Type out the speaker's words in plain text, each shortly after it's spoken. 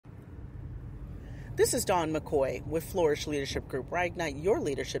This is Dawn McCoy with Flourish Leadership Group, where I ignite your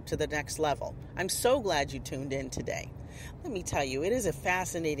leadership to the next level. I'm so glad you tuned in today. Let me tell you, it is a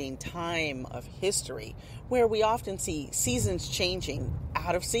fascinating time of history where we often see seasons changing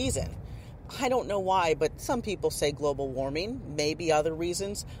out of season. I don't know why, but some people say global warming, maybe other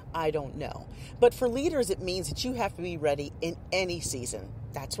reasons, I don't know. But for leaders, it means that you have to be ready in any season.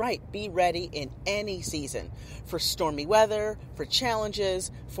 That's right, be ready in any season. For stormy weather, for challenges,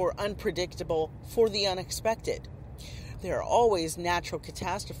 for unpredictable, for the unexpected. There are always natural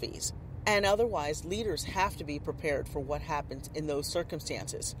catastrophes, and otherwise leaders have to be prepared for what happens in those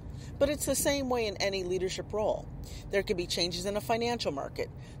circumstances. But it's the same way in any leadership role. There could be changes in a financial market.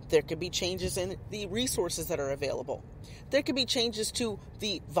 There could be changes in the resources that are available. There could be changes to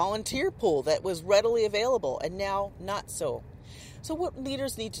the volunteer pool that was readily available and now not so. So what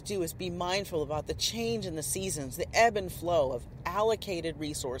leaders need to do is be mindful about the change in the seasons, the ebb and flow of allocated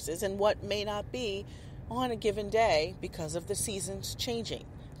resources and what may not be on a given day because of the seasons changing,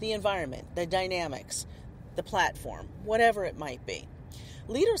 the environment, the dynamics, the platform, whatever it might be.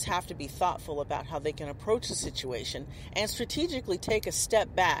 Leaders have to be thoughtful about how they can approach the situation and strategically take a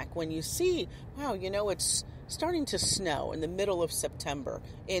step back when you see, wow, it's starting to snow in the middle of September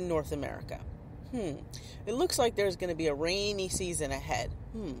in North America. It looks like there's going to be a rainy season ahead.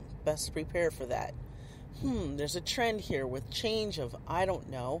 Best prepare for that. There's a trend here with change of, I don't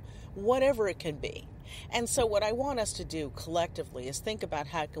know, whatever it can be. And so what I want us to do collectively is think about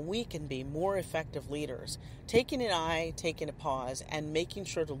how we can be more effective leaders, taking an eye, taking a pause, and making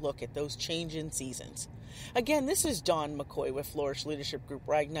sure to look at those change in seasons. Again, this is Dawn McCoy with Flourish Leadership Group,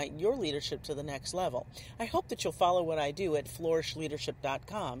 where I ignite your leadership to the next level. I hope that you'll follow what I do at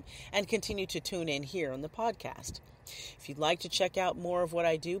flourishleadership.com and continue to tune in here on the podcast. If you'd like to check out more of what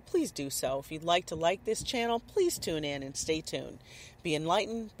I do, please do so. If you'd like to like this channel, please tune in and stay tuned. Be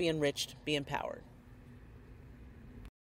enlightened, be enriched, be empowered.